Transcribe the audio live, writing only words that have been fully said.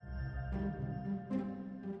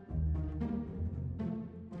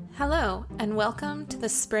Hello, and welcome to the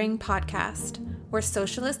Spring Podcast, where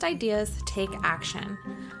socialist ideas take action.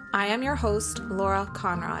 I am your host, Laura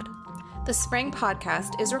Conrad. The Spring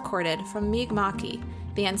Podcast is recorded from Mi'kma'ki,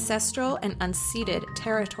 the ancestral and unceded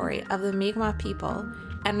territory of the Mi'kmaq people,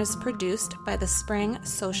 and is produced by the Spring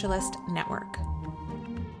Socialist Network.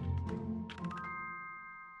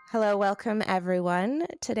 Hello, welcome everyone.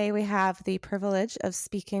 Today we have the privilege of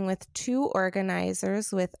speaking with two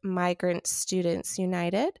organizers with Migrant Students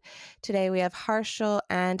United. Today we have Harshal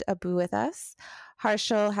and Abu with us.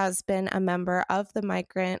 Harshal has been a member of the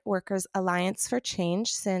Migrant Workers Alliance for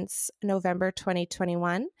Change since November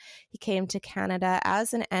 2021. He came to Canada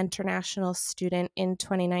as an international student in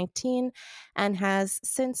 2019 and has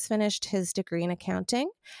since finished his degree in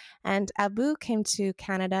accounting. And Abu came to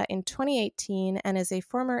Canada in 2018 and is a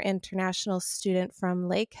former international student from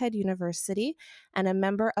Lakehead University and a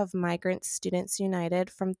member of Migrant Students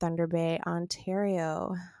United from Thunder Bay,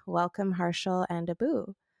 Ontario. Welcome, Harshal and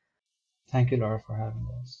Abu. Thank you, Laura, for having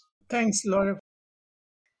us. Thanks, Laura.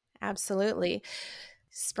 Absolutely.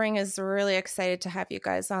 Spring is really excited to have you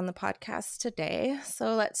guys on the podcast today.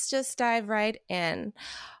 So let's just dive right in.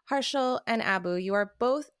 Harshal and Abu, you are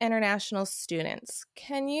both international students.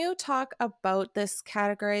 Can you talk about this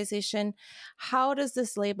categorization? How does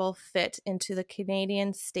this label fit into the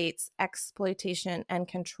Canadian state's exploitation and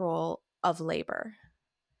control of labor?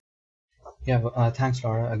 Thanks,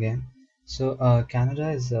 Laura, again.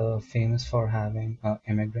 Canada is famous for having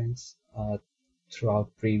immigrants throughout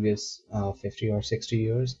previous 50 or 60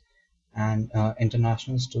 years, and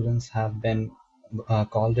international students have been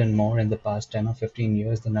called in more in the past 10 or 15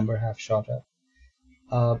 years. The number have shot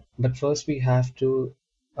up. But first, we have to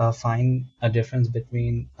find a difference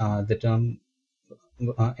between the term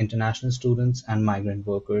international students and migrant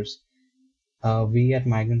workers. We at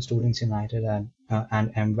Migrant Students United and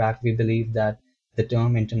MVAC, we believe that the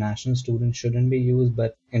term international student shouldn't be used,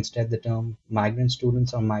 but instead the term migrant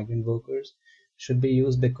students or migrant workers should be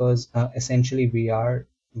used because essentially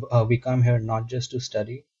we come here not just to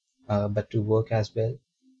study, but to work as well.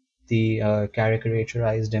 The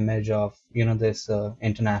caricaturized image of this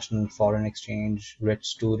international foreign exchange rich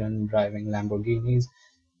student driving Lamborghinis,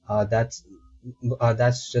 uh, that's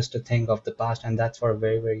that's just a thing of the past, and that's for a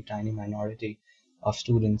very, very tiny minority of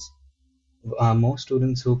students. Most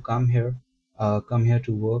students who come here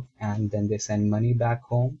to work and then they send money back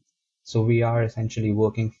home. So we are essentially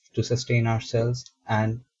working to sustain ourselves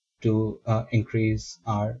and to increase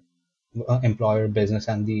our employer business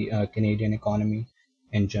and the Canadian economy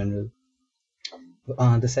in general.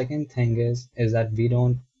 The second thing is that we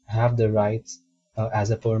don't have the rights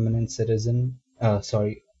as a permanent citizen.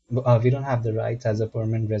 We don't have the rights as a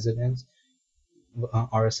permanent resident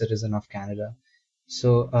or a citizen of Canada.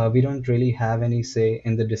 So we don't really have any say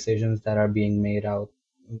in the decisions that are being made up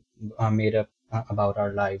about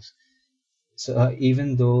our lives. So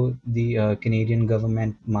even though the Canadian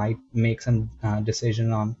government might make some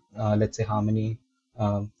decision on, let's say, how many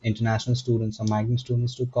international students or migrant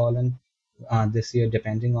students to call in this year,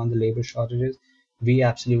 depending on the labor shortages, we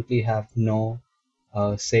absolutely have no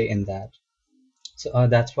say in that. So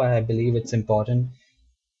that's why I believe it's important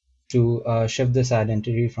to shift this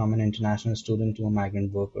identity from an international student to a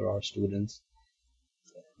migrant worker or students.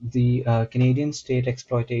 The Canadian state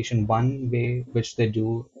exploitation, one way which they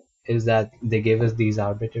do is that they give us these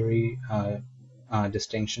arbitrary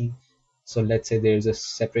distinction. So let's say there's a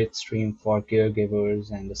separate stream for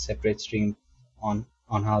caregivers and a separate stream on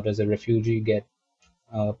how does a refugee get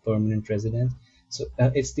permanent residence. So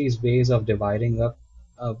it's these ways of dividing up,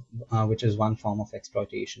 which is one form of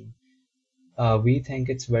exploitation. We think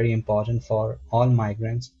it's very important for all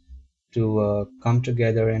migrants to come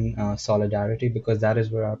together in solidarity because that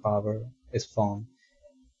is where our power is formed.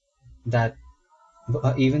 That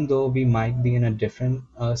even though we might be in a different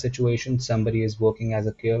situation, somebody is working as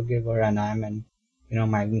a caregiver and I'm an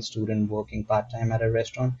migrant student working part time at a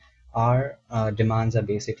restaurant. Our demands are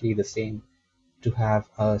basically the same to have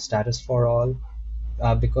a status for all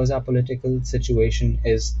because our political situation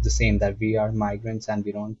is the same that we are migrants and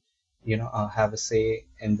we don't have a say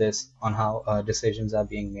in this on how decisions are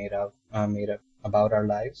being made up about our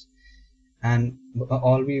lives, and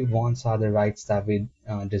all we want are the rights that we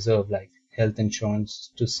deserve, like health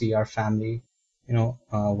insurance to see our family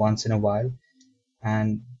once in a while.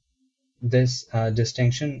 And this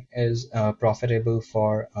distinction is profitable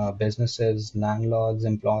for businesses, landlords,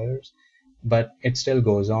 employers, but it still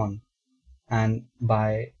goes on. And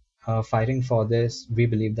by fighting for this, we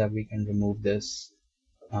believe that we can remove this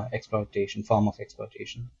form of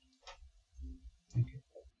exploitation. Thank you.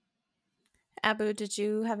 Abu, did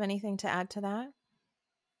you have anything to add to that?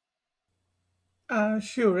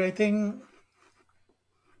 Sure. I think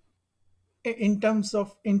in terms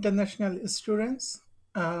of international students,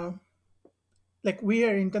 uh, like we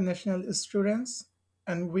are international students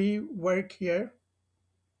and we work here.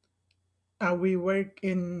 We work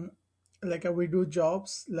in we do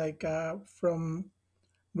jobs from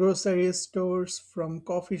grocery stores, from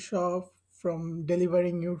coffee shop, from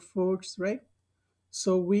delivering your foods, right?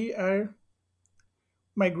 So we are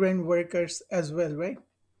migrant workers as well, right?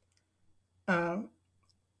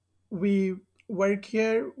 We work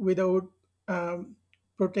here without um,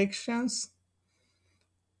 protections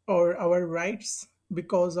or our rights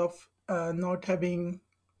because of not having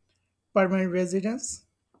permanent residence.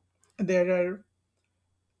 There are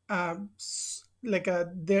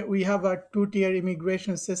there we have a two-tier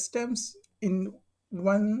immigration systems. In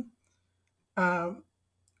one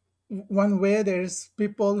one way, there's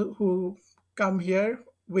people who come here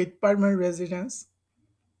with permanent residence,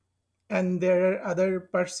 and there are other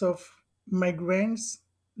parts of migrants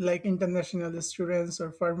like international students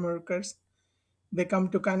or farm workers. They come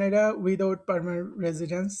to Canada without permanent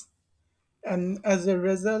residence, and as a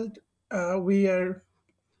result, we are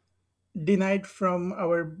denied from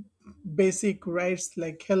our basic rights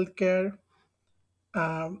like healthcare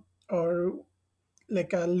or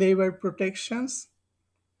labor protections,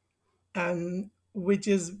 and which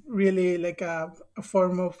is really a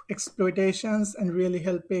form of exploitations and really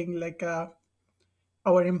helping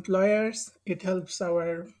our employers. It helps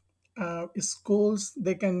our schools.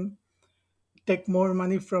 They can take more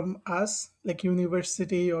money from us, like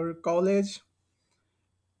university or college.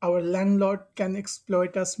 Our landlord can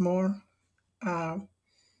exploit us more.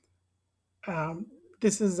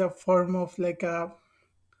 This is a form of like uh,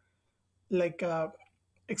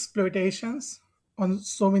 exploitations on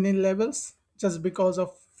so many levels just because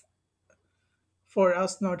of for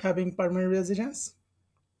us not having permanent residence.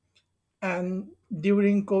 And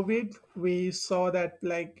during COVID we saw that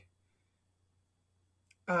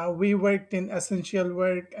we worked in essential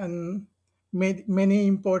work and made many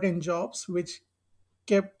important jobs which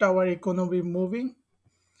kept our economy moving,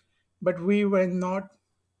 but we were not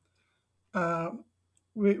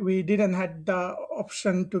we didn't had the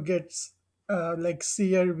option to get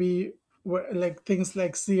CRB. Were like things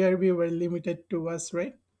like CRB were limited to us,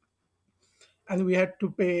 right? And we had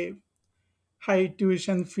to pay high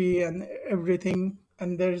tuition fee and everything.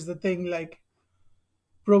 And there's the thing like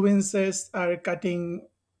provinces are cutting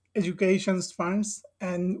education funds,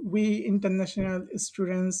 and we international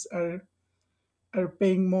students are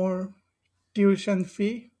paying more tuition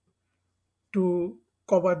fee to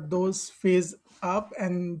cover those fees up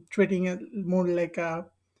and treating it more like a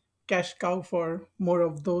cash cow for more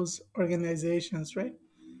of those organizations, right?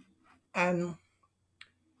 And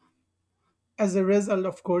as a result,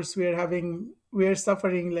 of course, we are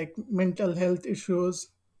suffering like mental health issues,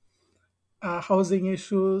 housing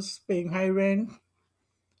issues, paying high rent.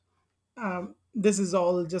 This is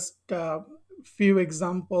all just a few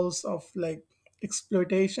examples of like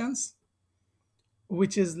exploitations,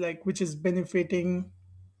 which is benefiting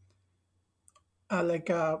uh, like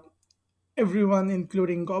uh, everyone,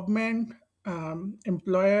 including government,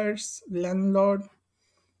 employers, landlord,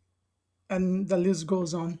 and the list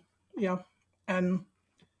goes on. Yeah, and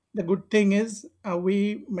the good thing is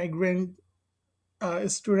we migrant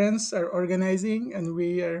students are organizing and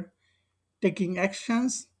we are taking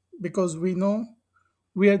actions because we know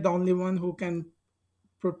we are the only one who can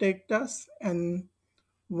protect us. And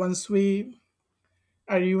once we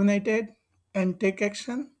are united and take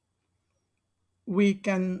action, we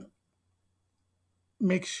can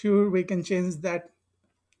make sure we can change that.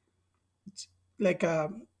 Like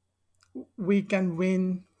we can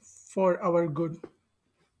win for our good.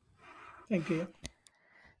 Thank you.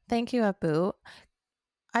 Thank you, Abu.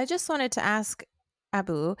 I just wanted to ask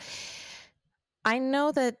Abu, I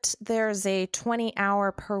know that there's a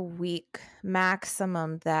 20-hour per week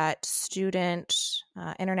maximum that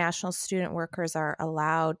international student workers are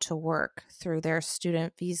allowed to work through their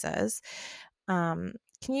student visas. Um,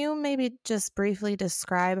 can you maybe just briefly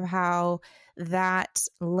describe how that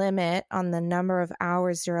limit on the number of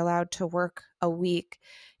hours you're allowed to work a week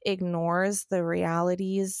ignores the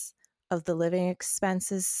realities of the living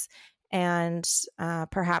expenses and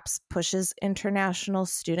perhaps pushes international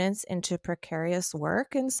students into precarious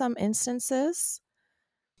work in some instances?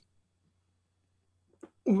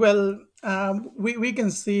 Well, we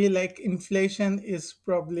can see like inflation is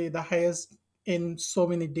probably the highest in so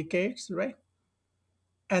many decades, right?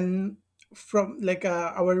 And from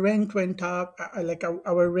our rent went up,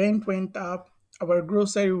 our rent went up, our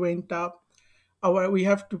grocery went up, our we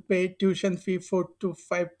have to pay tuition fee 4 to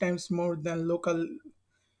 5 times more than local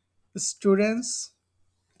students,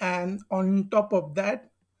 and on top of that,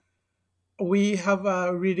 we have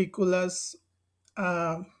a ridiculous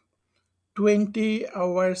uh, 20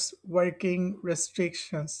 hours working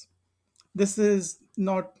restrictions. This is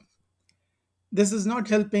not this is not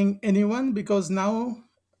helping anyone because now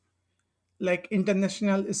like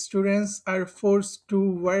international students are forced to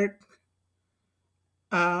work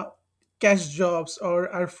uh, cash jobs or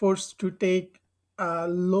are forced to take a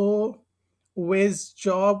low wage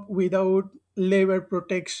job without labor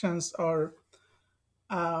protections or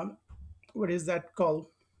what is that called,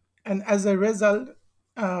 and as a result,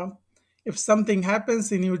 uh, if something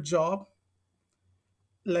happens in your job,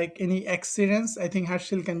 like any accidents, I think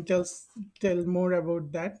Harshil can tell more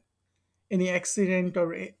about that. Any accident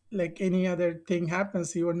or like any other thing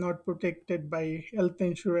happens, you are not protected by health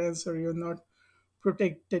insurance or you're not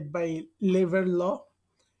protected by labor law,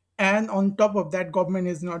 and on top of that government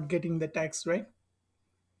is not getting the tax, right?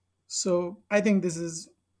 So I think this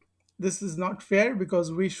is not fair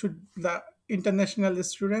because we should the international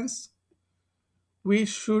students, we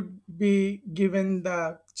should be given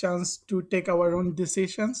the chance to take our own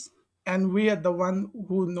decisions, and we are the one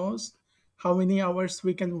who knows how many hours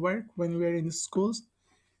we can work when we are in schools.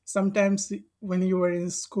 Sometimes when you are in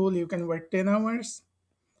school you can work 10 hours.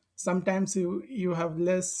 Sometimes you have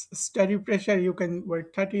less study pressure, you can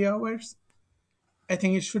work 30 hours. I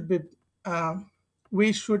think it should be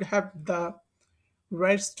we should have the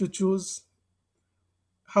rights to choose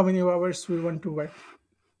how many hours we want to work,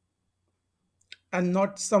 and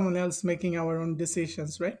not someone else making our own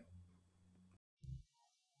decisions, right?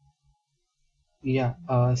 Yeah,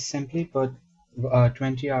 simply put,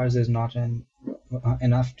 20 hours is not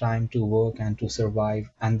enough time to work and to survive,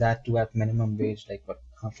 and that too at minimum wage, like what,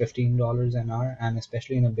 $15 an hour, and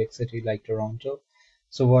especially in a big city like Toronto.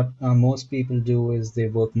 So what most people do is they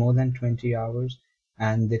work more than 20 hours,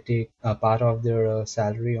 and they take a part of their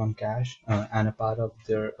salary on cash, and a part of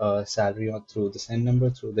their salary through the SIN number,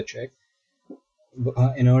 through the check.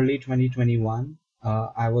 In early 2021,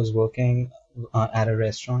 I was working at a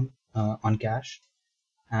restaurant on cash,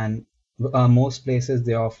 and most places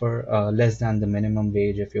they offer less than the minimum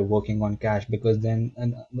wage if you're working on cash, because then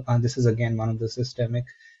this is again one of the systemic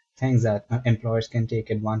things that employers can take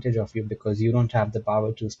advantage of you, because you don't have the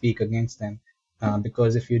power to speak against them,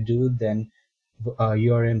 because if you do, then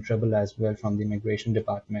you're in trouble as well from the immigration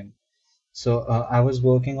department. So I was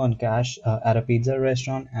working on cash at a pizza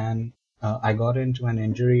restaurant, and I got into an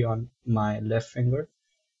injury on my left finger,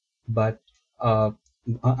 but uh,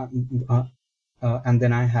 uh, uh, and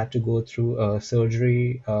then I had to go through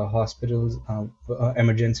surgery, hospitals,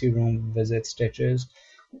 emergency room visits, stitches,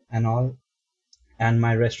 and all. And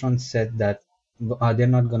my restaurant said that they're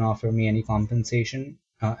not going to offer me any compensation,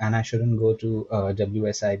 and I shouldn't go to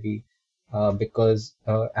WSIB, because,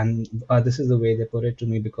 and this is the way they put it to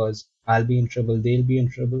me, because I'll be in trouble, they'll be in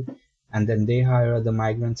trouble, and then they hire the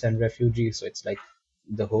migrants and refugees. So it's like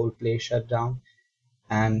the whole place shut down.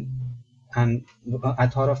 And and I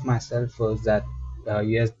thought of myself was that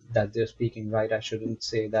yes, that they're speaking right. I shouldn't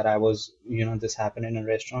say that I was, this happened in a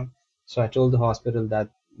restaurant. So I told the hospital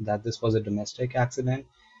that this was a domestic accident,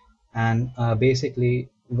 and basically,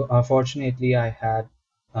 fortunately, I had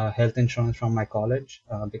health insurance from my college,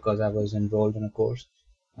 because I was enrolled in a course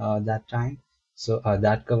that time. So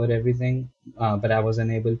that covered everything, but I was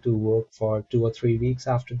unable to work for 2 or 3 weeks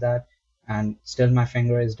after that, and still my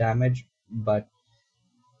finger is damaged. But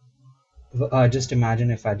just imagine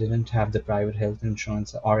if I didn't have the private health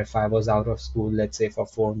insurance, or if I was out of school, let's say for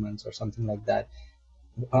 4 months or something like that.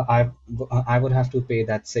 I would have to pay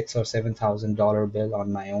that $6 or $7,000 bill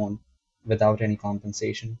on my own without any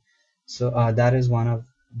compensation. So that is one of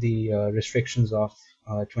the restrictions of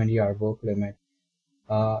 20-hour work limit.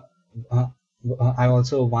 Uh, uh, I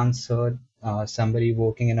also once heard somebody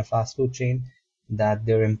working in a fast food chain that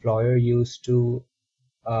their employer used to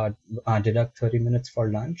deduct 30 minutes for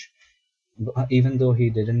lunch, even though he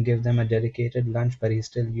didn't give them a dedicated lunch, but he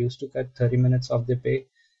still used to cut 30 minutes of their pay.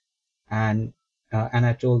 And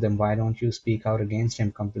I told them, why don't you speak out against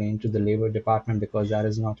him, complain to the labor department, because that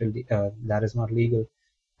is not legal.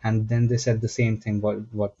 And then they said the same thing.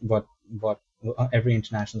 What every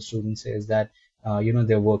international student says, that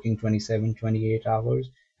they're working 27, 28 hours,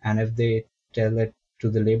 and if they tell it to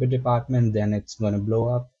the labor department, then it's going to blow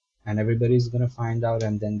up, and everybody's going to find out,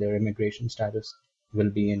 and then their immigration status will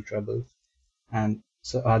be in trouble. And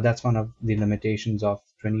so that's one of the limitations of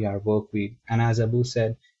 20-hour work week. And as Abu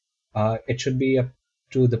said, it should be up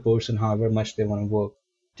to the person however much they want to work,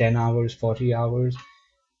 10 hours, 40 hours.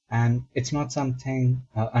 And it's not something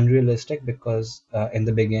unrealistic, because in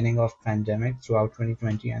the beginning of pandemic throughout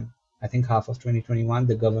 2020 and I think half of 2021,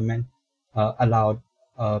 the government allowed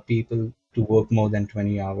people to work more than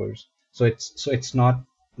 20 hours. So it's not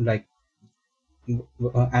like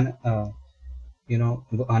an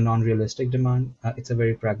a non-realistic demand. It's a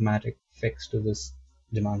very pragmatic fix to this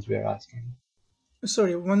demands we are asking.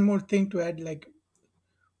 Sorry, one more thing to add. Like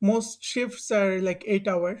most shifts are like 8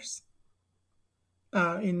 hours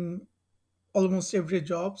in almost every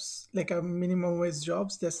jobs, like a minimum wage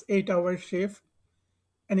jobs. That's 8 hour shift.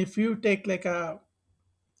 And if you take like a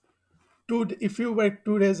if you work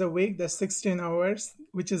 2 days a week, that's 16 hours,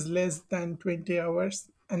 which is less than 20 hours.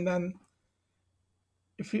 And then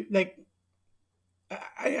if you like,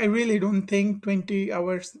 I really don't think 20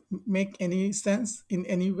 hours make any sense in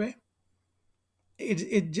any way.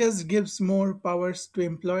 It just gives more powers to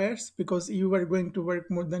employers because you are going to work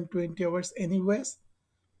more than 20 hours anyways,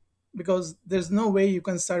 because there's no way you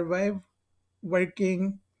can survive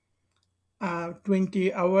working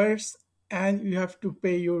 20 hours, and you have to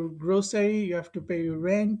pay your grocery, you have to pay your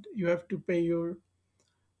rent, you have to pay your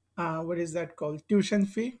what is that called, tuition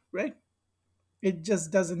fee, right? It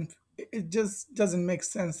just doesn't make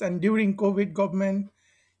sense. And during COVID, government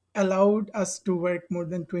allowed us to work more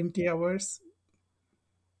than 20 hours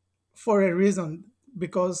for a reason,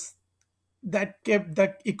 because that kept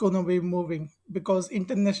the economy moving, because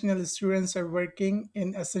international students are working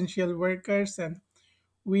in essential workers, and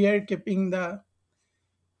we are keeping the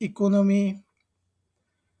economy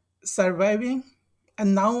surviving.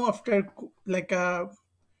 And now after like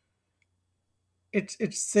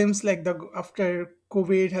it seems like the after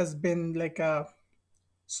COVID has been like a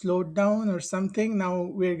slowed down or something, now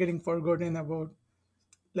we're getting forgotten about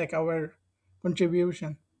like our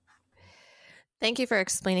contribution. Thank you for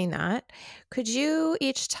explaining that. Could you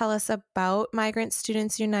each tell us about Migrant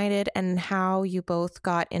Students United and how you both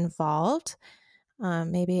got involved?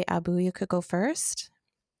 Maybe Abu, you could go first.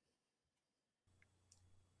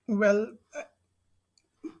 Well,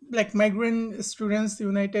 like Migrant Students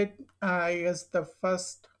United, I guess the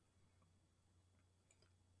first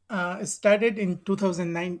started in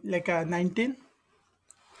 2009, like 19,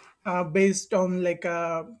 based on like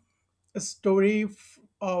a story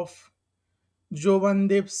of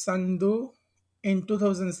Jovandip Sandhu in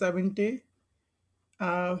 2017.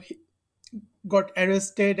 He got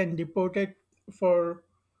arrested and deported for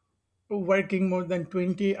working more than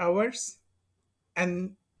 20 hours,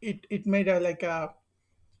 and it made a like a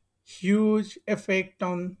huge effect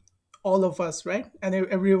on all of us, right? And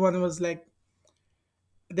everyone was like,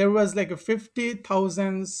 there was like a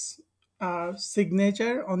 50,000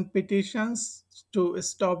 signature on petitions to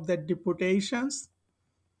stop the deportations.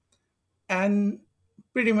 And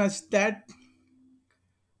pretty much that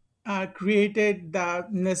created the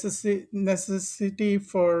necessity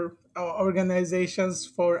for organizations,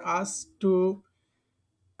 for us to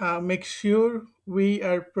make sure we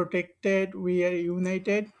are protected, we are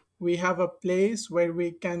united, we have a place where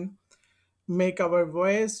we can make our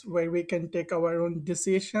voice, where we can take our own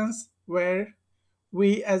decisions, where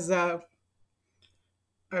we as a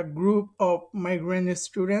group of migrant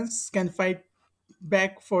students can fight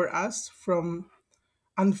back for us from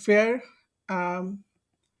unfair um,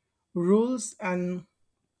 rules and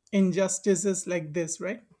injustices like this,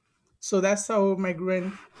 right? So that's how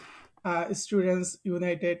Migrant Students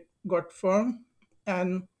United got formed.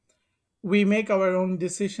 And we make our own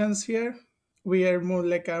decisions here. We are more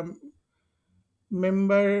like a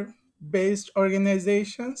member based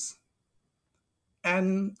organizations,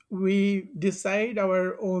 and we decide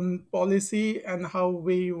our own policy and how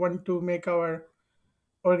we want to make our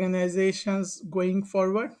organizations going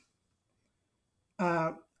forward.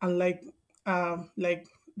 Unlike like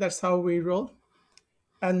that's how we roll.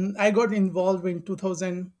 And I got involved in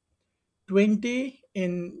 2020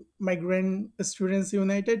 in Migrant Students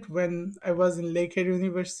United when I was in Lakehead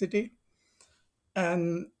University.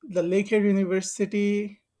 And the Lakehead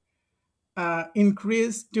University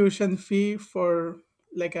increased tuition fee for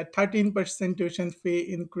like a 13% tuition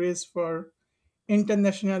fee increase for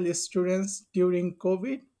international students during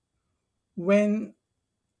COVID, when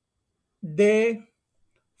they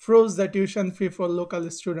froze the tuition fee for local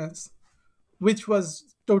students, which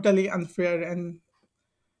was totally unfair. And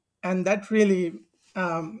that really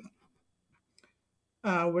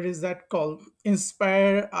what is that called,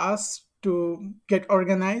 inspire us to get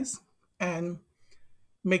organized and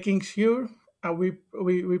making sure we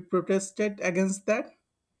protested against that.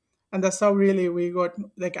 And that's how really we got,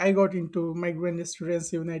 like I got into Migrant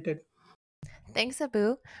Students United. Thanks,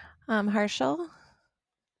 Abu. Harshal?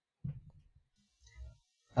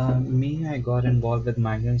 Me, I got involved with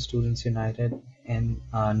Migrant Students United in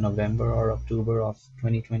November or October of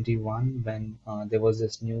 2021 when there was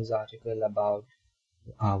this news article about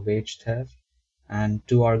wage theft, and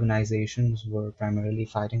two organizations were primarily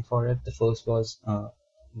fighting for it. The first was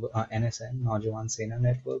NSN, Naujawan Sena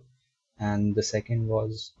Network, and the second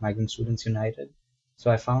was Migrant Students United.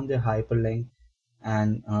 So I found their hyperlink,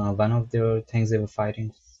 and one of the things they were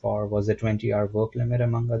fighting for was the 20-hour work limit,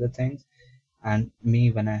 among other things. And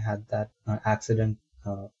me, when I had that accident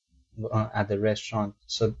at the restaurant,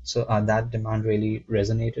 so that demand really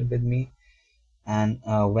resonated with me. And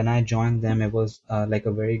when I joined them, it was like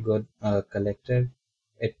a very good collective.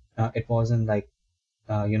 It wasn't like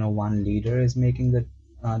one leader is making the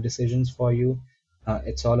decisions for you.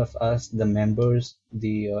 It's all of us, the members,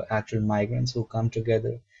 the actual migrants who come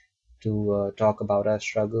together to talk about our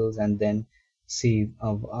struggles and then see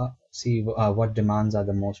what demands are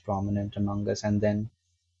the most prominent among us, and then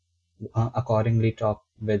accordingly talk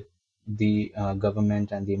with the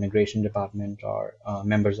government and the immigration department or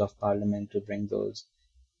members of parliament to bring those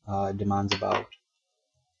demands about.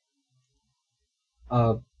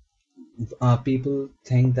 Uh, People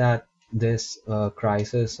think that this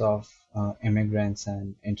crisis of immigrants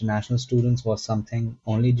and international students was something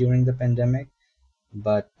only during the pandemic,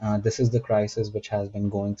 but this is the crisis which has been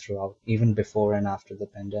going throughout even before and after the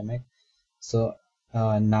pandemic. So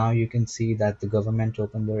now you can see that the government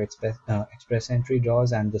opened their express entry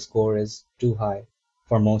doors, and the score is too high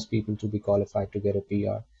for most people to be qualified to get a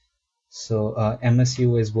PR. So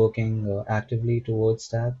MSU is working actively towards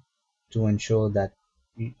that to ensure that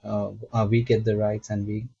we get the rights and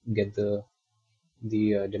we get the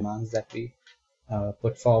demands that we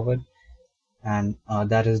put forward, and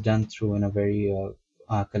that is done through in a very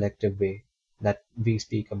collective way, that we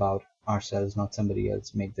speak about ourselves, not somebody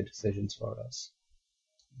else make the decisions for us.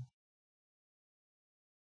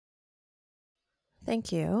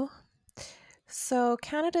 Thank you. So,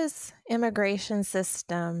 Canada's immigration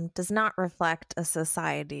system does not reflect a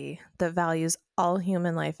society that values all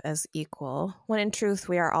human life as equal, when in truth,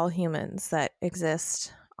 we are all humans that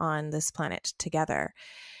exist on this planet together.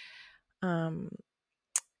 Um,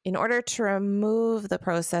 in order to remove the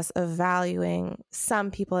process of valuing some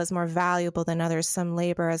people as more valuable than others, some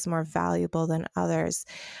labor as more valuable than others,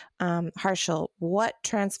 Harshal, what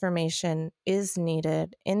transformation is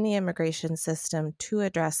needed in the immigration system to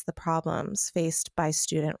address the problems faced by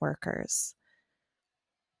student workers?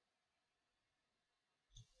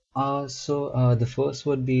 The first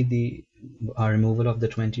would be the removal of the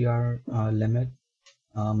 20-hour limit.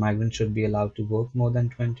 Migrants should be allowed to work more than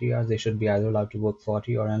 20 hours. They should be either allowed to work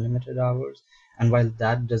 40 or unlimited hours. And while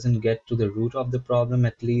that doesn't get to the root of the problem,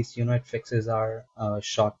 at least it fixes our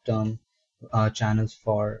short-term channels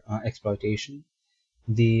for exploitation.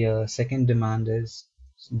 The second demand is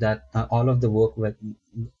that all the work that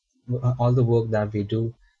we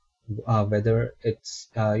do, whether it's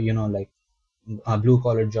like a blue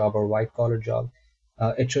collar job or white collar job,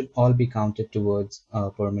 it should all be counted towards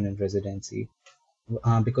permanent residency.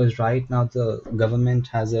 Because right now the government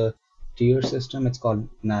has a tier system. It's called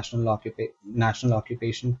national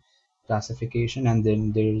occupation classification, and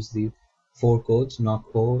then there's the four codes: NOC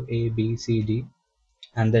O, A, B, C, D,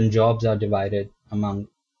 and then jobs are divided among,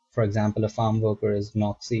 for example, a farm worker is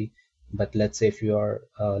NOC C, but let's say if you are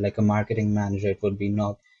like a marketing manager, it would be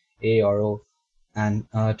NOC A or O. And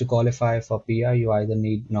to qualify for PR, you either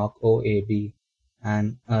need NOC O, A, B,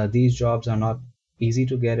 and these jobs are not easy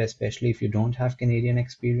to get, especially if you don't have Canadian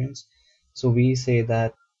experience. So we say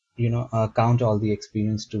that count all the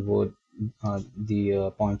experience toward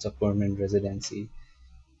the points of permanent residency,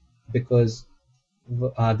 because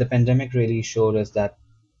the pandemic really showed us that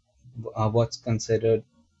what's considered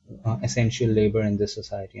essential labor in this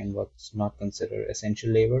society and what's not considered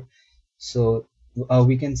essential labor. So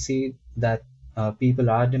we can see that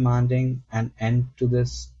people are demanding an end to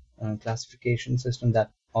this classification system,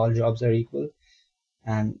 that all jobs are equal.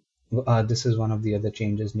 And this is one of the other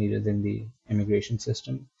changes needed in the immigration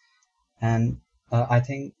system. And I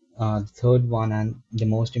think the third one and the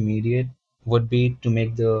most immediate would be to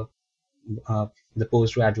make uh, the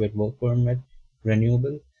postgraduate work permit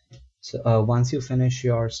renewable. So once you finish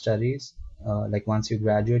your studies, like once you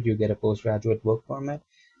graduate, you get a postgraduate work permit,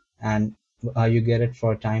 and you get it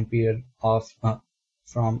for a time period of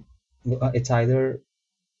from it's either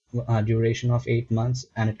a duration of 8 months,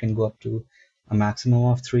 and it can go up to a maximum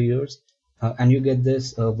of 3 years. And you get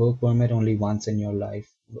this work permit only once in your life.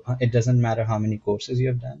 It doesn't matter how many courses you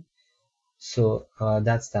have done. So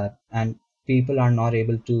that's that. And people are not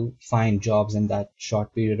able to find jobs in that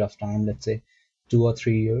short period of time, let's say 2 or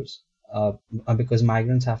 3 years, because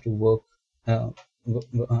migrants have to work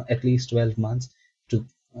at least 12 months to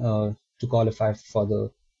to qualify for the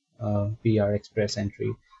PR Express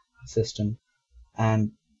entry system.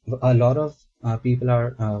 And a lot of people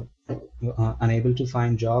are unable to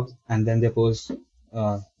find jobs, and then they pose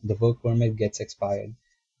the work permit gets expired.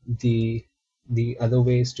 The the other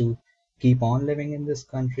ways to keep on living in this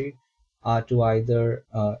country are to either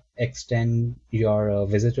extend your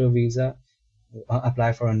visitor visa,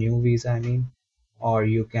 apply for a new visa, I mean, or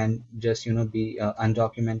you can just be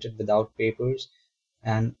undocumented without papers.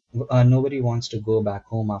 And nobody wants to go back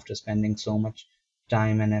home after spending so much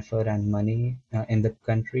time and effort and money in the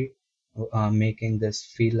country, making this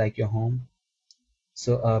feel like your home.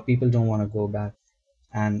 So people don't want to go back,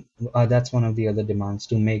 and that's one of the other demands,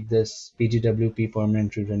 to make this PGWP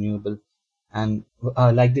permanently renewable. And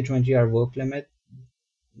like the 20-hour work limit,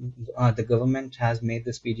 the government has made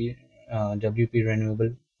this PGWP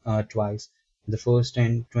renewable twice. The first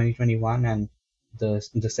in 2021, and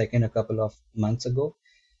the second a couple of months ago.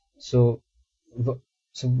 So,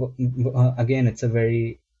 again, it's a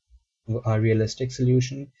very realistic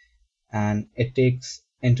solution, and it takes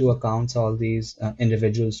into account all these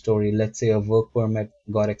individual story. Let's say a work permit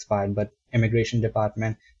got expired, but immigration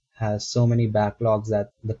department has so many backlogs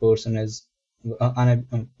that the person is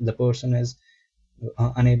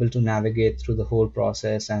unable to navigate through the whole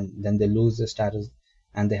process, and then they lose the status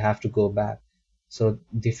and they have to go back. So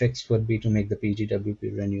the fix would be to make the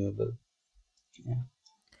PGWP renewable. Yeah.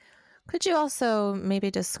 Could you also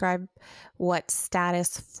maybe describe what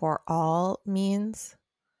status for all means?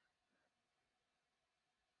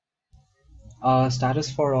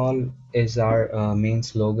 Status for all is our main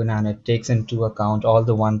slogan, and it takes into account all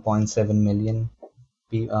the 1.7 million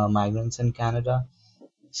migrants in Canada.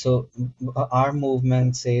 So our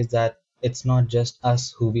movement says that it's not just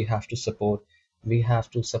us who we have to support. We have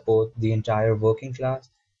to support the entire working class,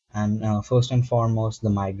 and first and foremost the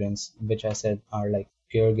migrants, which I said are like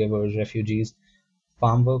caregivers, refugees,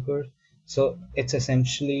 farm workers. So it's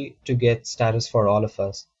essentially to get status for all of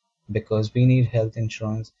us, because we need health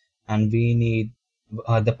insurance, and we need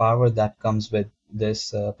the power that comes with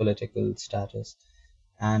this political status.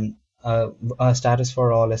 And a status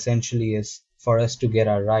for all essentially is for us to get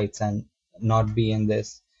our rights and not be in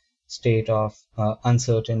this state of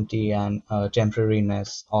uncertainty and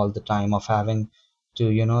temporariness all the time, of having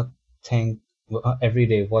to think every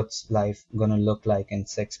day, what's life gonna look like in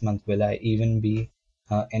 6 months? Will I even be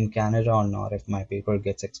in Canada or not if my paper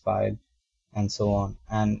gets expired, and so on.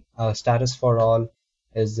 And status for all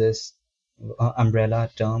is this umbrella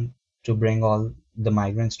term to bring all the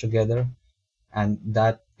migrants together, and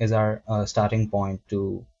that is our starting point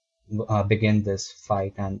to begin this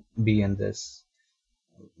fight and be in this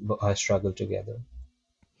struggle together.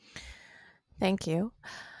 Thank you.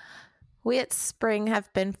 We at Spring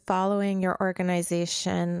have been following your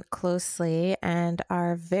organization closely and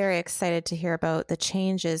are very excited to hear about the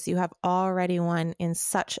changes you have already won in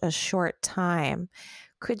such a short time.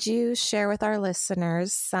 Could you share with our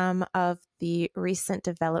listeners some of the recent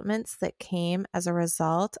developments that came as a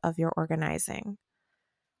result of your organizing?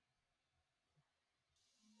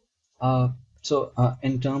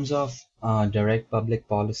 In terms of direct public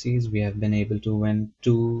policies, we have been able to win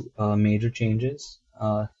two major changes.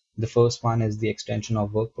 The first one is the extension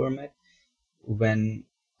of work permit. When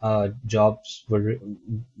jobs were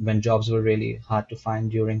really hard to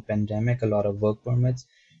find during pandemic, a lot of work permits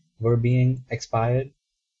were being expired.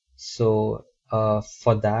 So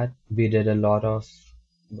for that, we did a lot of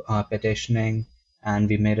petitioning, and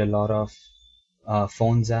we made a lot of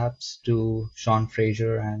phone zaps to Sean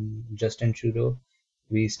Fraser and Justin Trudeau.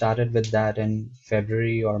 We started with that in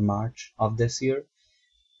February or March of this year,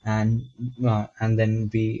 and then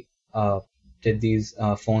we did these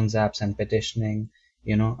phone zaps and petitioning,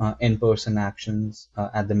 in-person actions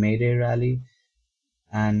at the May Day rally,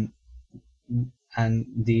 and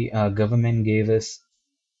the government gave us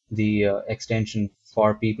the extension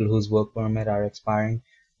for people whose work permit are expiring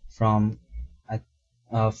from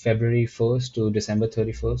February 1st to December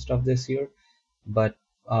 31st of this year. But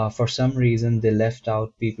for some reason, they left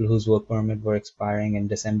out people whose work permit were expiring in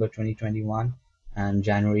December 2021 and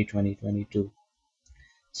January 2022.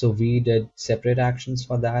 So we did separate actions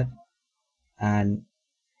for that, and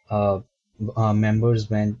uh, members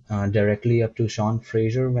went directly up to Sean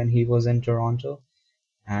Fraser when he was in Toronto.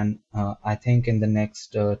 And I think in the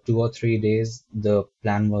next 2 or 3 days, the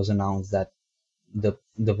plan was announced that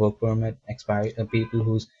the work permit expired, people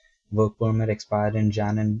whose work permit expired in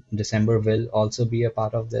Jan and December will also be a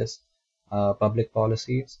part of this public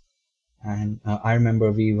policies. And I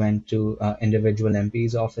remember we went to individual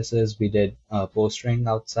MPs' offices. We did postering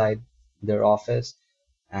outside their office,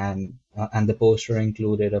 and the poster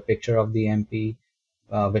included a picture of the MP,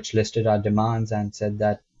 which listed our demands and said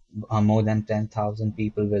that more than 10,000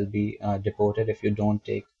 people will be deported if you don't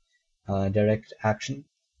take direct action.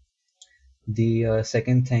 The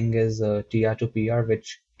second thing is TR to PR,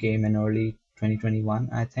 which came in early 2021,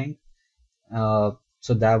 I think.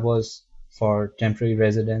 So that was for temporary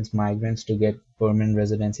residents, migrants to get permanent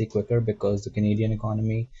residency quicker because the Canadian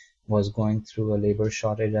economy was going through a labor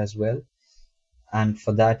shortage as well. And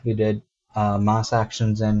for that, we did mass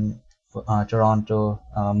actions in Toronto,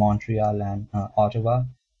 Montreal, and Ottawa.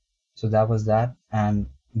 So that was that. And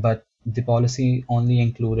but the policy only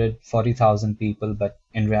included 40,000 people, but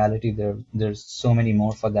in reality, there's so many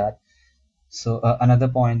more for that. So another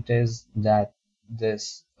point is that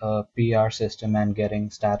this PR system and getting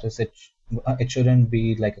status, it shouldn't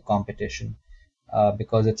be like a competition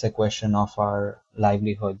because it's a question of our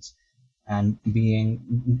livelihoods and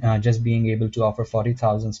being just being able to offer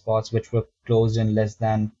 40,000 spots, which were closed in less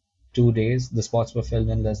than 2 days. The spots were filled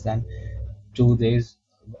in less than 2 days.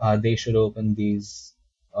 They should open these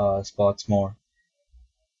spots more.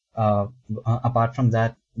 Uh, Apart from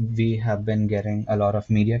that, we have been getting a lot of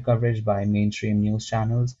media coverage by mainstream news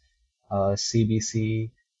channels,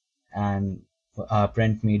 CBC, and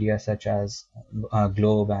print media such as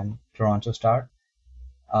Globe and Toronto Star.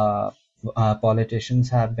 Uh, Politicians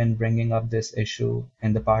have been bringing up this issue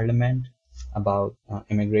in the parliament about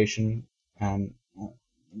immigration and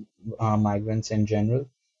migrants in general.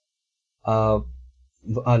 Uh,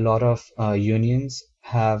 a lot of unions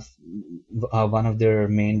have one of their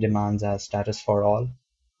main demands as status for all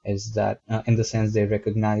is that in the sense they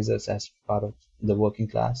recognize us as part of the working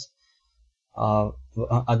class.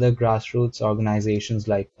 Other grassroots organizations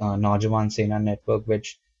like Naujawan Sena Network,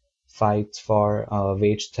 which fights for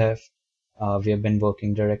wage theft, we have been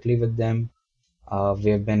working directly with them.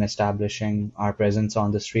 We have been establishing our presence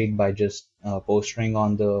on the street by just postering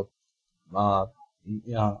uh,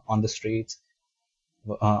 on the streets,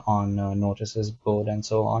 on notices board and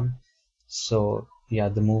so on. So yeah,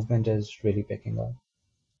 the movement is really picking up.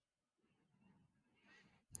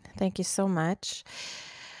 Thank you so much.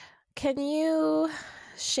 Can you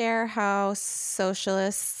share how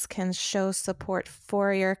socialists can show support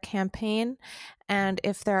for your campaign? And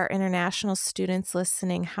if there are international students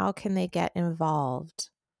listening, how can they get involved?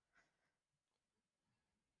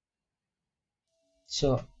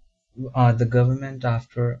 So the government,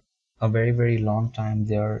 after a very, very long time,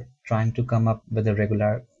 they're trying to come up with a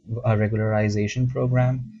regularization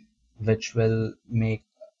program, which will make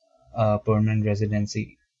permanent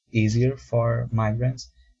residency easier for migrants.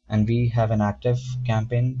 And we have an active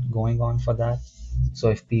campaign going on for that. So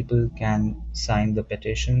if people can sign the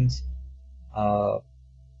petitions, uh,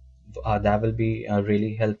 that will be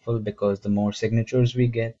really helpful because the more signatures we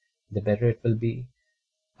get, the better it will be.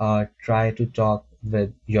 Try to talk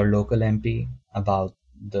with your local MP about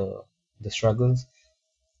the struggles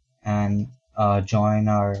and join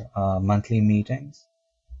our monthly meetings.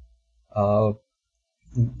 Uh,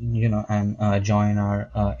 and join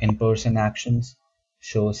our in-person actions.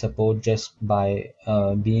 Show support just by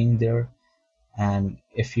being there. And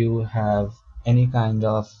if you have any kind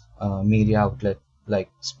of media outlet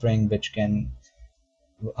like Spring, which can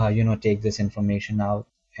take this information out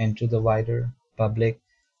into the wider public,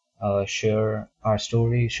 share our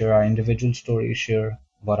story, share our individual stories, share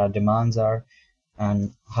what our demands are,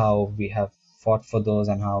 and how we have fought for those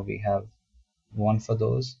and how we have won for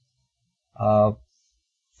those. Uh,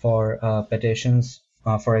 for petitions,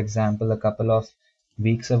 for example, a couple of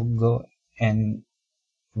weeks ago in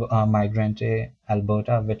Migrante,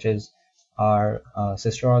 Alberta, which is our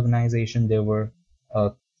sister organization, there were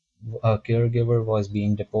a, a caregiver was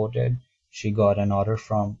being deported. She got an order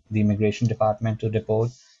from the immigration department to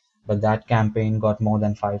deport, but that campaign got more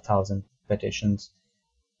than 5,000 petitions,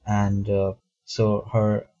 and so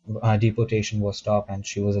her deportation was stopped, and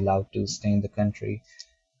she was allowed to stay in the country.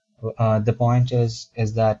 The point is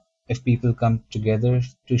that if people come together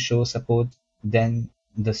to show support, then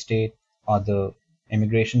the state or the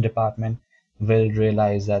immigration department will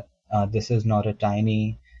realize that this is not a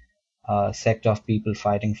tiny sect of people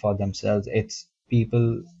fighting for themselves. It's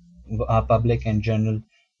people, public in general,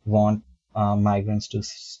 want migrants to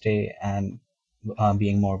stay and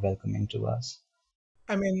being more welcoming to us.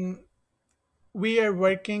 I mean, we are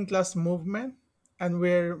working class movement, and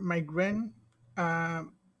we're migrant uh,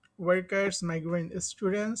 workers, migrant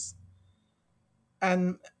students,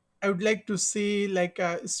 and I would like to see like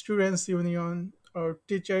a students union or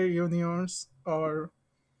teacher unions or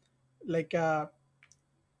like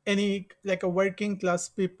any like a working class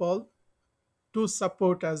people to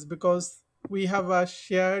support us because we have a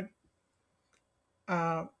shared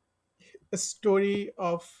story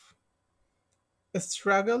of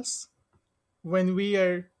struggles. When we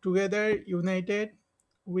are together, united,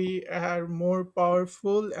 we are more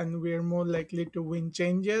powerful and we are more likely to win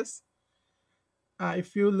changes.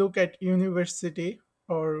 If you look at university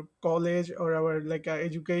or college or our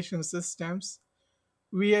education systems,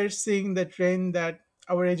 we are seeing the trend that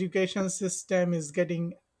our education system is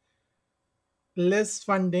getting less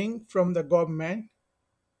funding from the government,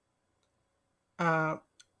 uh,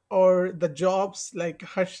 or the jobs, like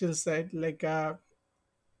Harshil said,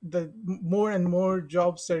 the more and more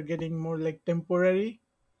jobs are getting more like temporary,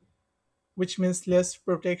 which means less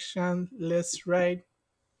protection, less right.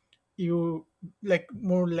 You like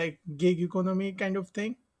more like gig economy kind of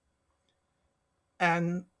thing.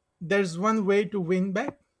 And there's one way to win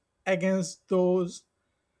back against those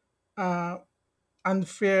uh,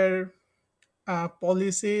 unfair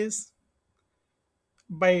policies,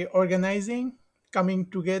 by organizing, coming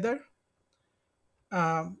together,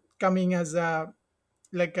 coming as a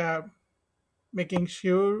like a making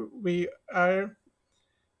sure we are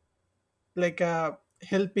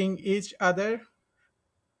helping each other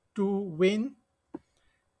to win,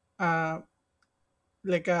 uh,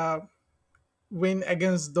 like a win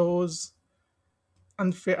against those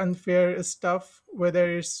unfair stuff,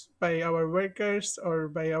 whether it's by our workers or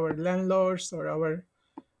by our landlords or our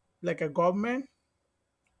like a government.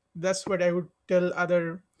 That's what I would tell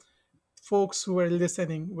other folks who are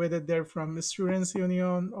listening, whether they're from the students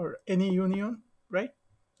union or any union, right?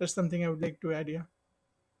 That's something I would like to add here.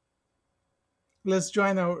 Let's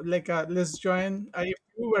join, if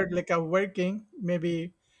you were working,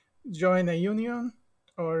 maybe join a union,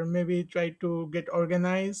 or maybe try to get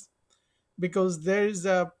organized, because there is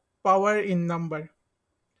a power in number.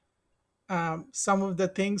 Some of the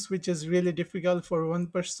things which is really difficult for one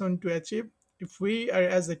person to achieve, if we are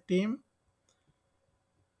as a team,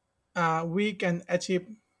 we can achieve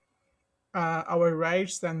our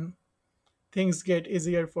rights, and things get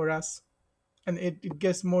easier for us, and it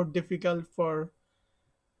gets more difficult for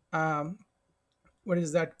what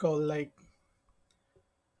is that called, like,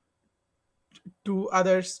 to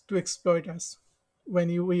others to exploit us when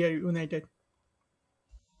we are united.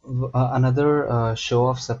 Another show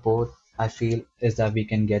of support I feel is that we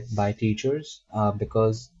can get by teachers,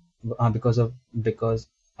 because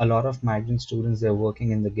a lot of migrant students, they're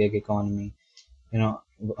working in the gig economy, you know,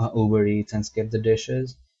 Uber Eats and skip the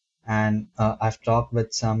dishes. And I've talked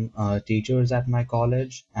with some teachers at my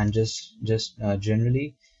college, and just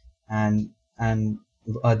generally, and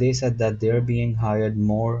they said that they're being hired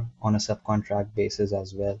more on a subcontract basis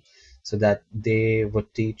as well, so that they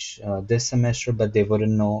would teach this semester, but they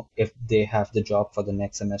wouldn't know if they have the job for the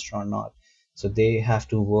next semester or not. So they have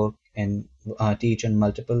to work and teach in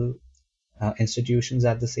multiple institutions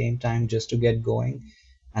at the same time just to get going.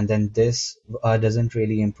 And then this doesn't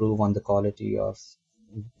really improve on the quality of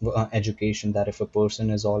education, that if a person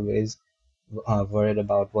is always worried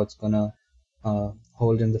about what's gonna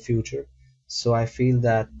hold in the future. So I feel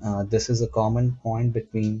that this is a common point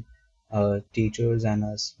between teachers and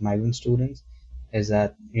us migrant students, is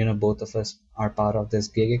that both of us are part of this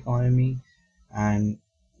gig economy, and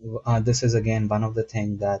this is again one of the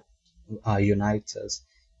things that unites us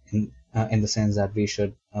in the sense that we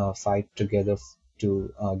should fight together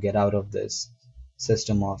to get out of this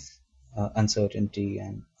system of uncertainty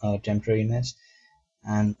and temporariness.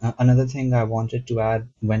 And another thing I wanted to add: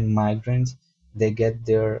 when migrants, they get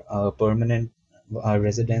their permanent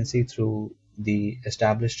residency through the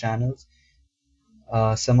established channels,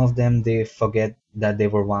 some of them, they forget that they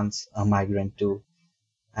were once a migrant too.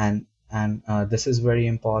 And this is very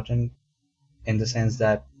important in the sense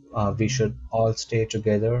that we should all stay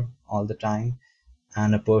together all the time,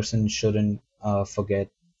 and a person shouldn't forget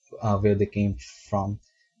where they came from.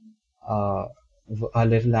 Uh, a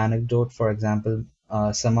little anecdote, for example,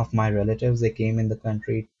 some of my relatives, they came in the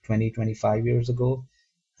country 20, 25 years ago,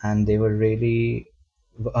 and they were really,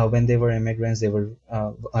 when they were immigrants, they were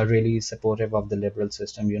really supportive of the liberal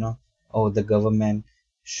system. Oh, the government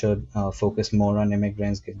should focus more on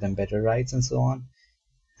immigrants, give them better rights, and so on.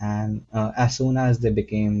 And as soon as they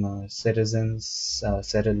became citizens,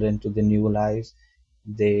 settled into the new lives,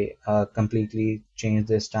 they completely changed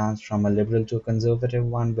their stance from a liberal to a conservative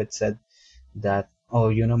one, which said that, oh,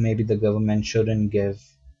 maybe the government shouldn't give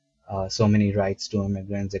so many rights to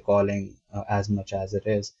immigrants. They're calling as much as it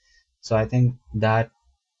is. So I think that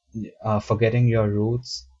forgetting your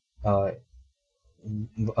roots uh,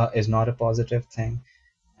 is not a positive thing,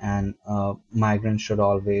 and migrants should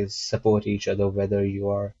always support each other, whether you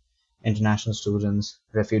are international students,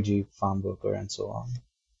 refugee, farm worker, and so on.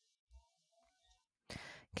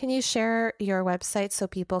 Can you share your website so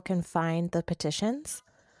people can find the petitions?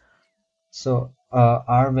 So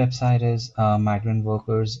our website is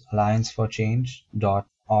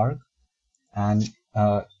migrantworkersallianceforchange.org, and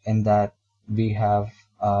in that we have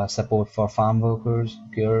support for farm workers,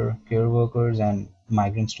 care workers, and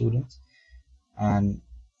migrant students. And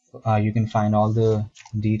you can find all the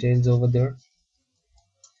details over there.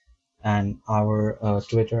 And our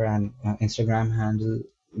Twitter and Instagram handle,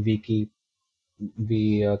 we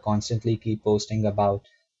constantly keep posting about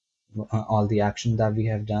all the action that we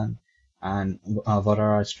have done, and what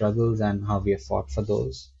are our struggles and how we have fought for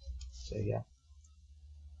those. So yeah.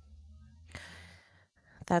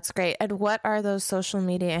 That's great. And what are those social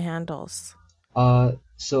media handles?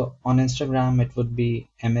 So on Instagram it would be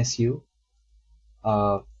MSU.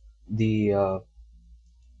 The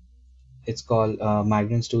It's called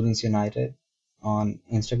Migrant Students United on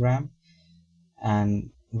Instagram.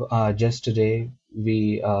 And just today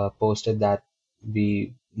we posted that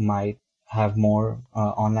we might have more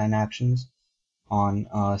online actions on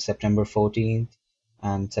September 14th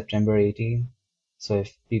and September 18th. So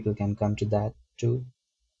if people can come to that too.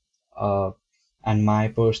 Uh, and my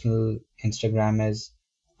personal Instagram is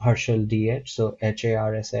Harshal DH, so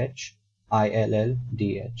HARSHILLDH.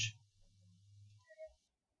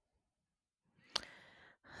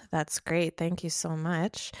 That's great. Thank you so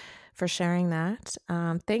much for sharing that.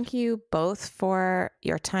 Thank you both for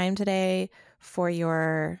your time today, for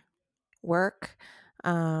your work,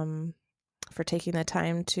 for taking the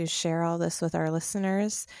time to share all this with our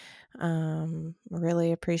listeners.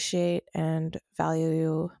 Really appreciate and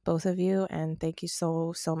value both of you. And thank you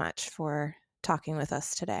so much for talking with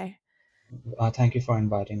us today. Thank you for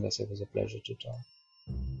inviting us. It was a pleasure to talk.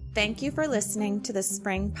 Thank you for listening to the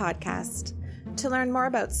Spring Podcast. To learn more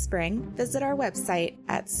about Spring, visit our website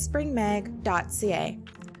at springmag.ca.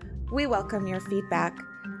 We welcome your feedback.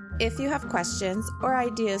 If you have questions or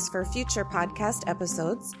ideas for future podcast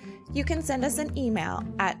episodes, you can send us an email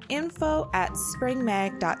at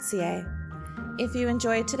info@springmag.ca. If you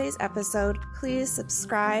enjoyed today's episode, please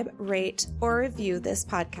subscribe, rate, or review this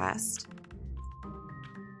podcast.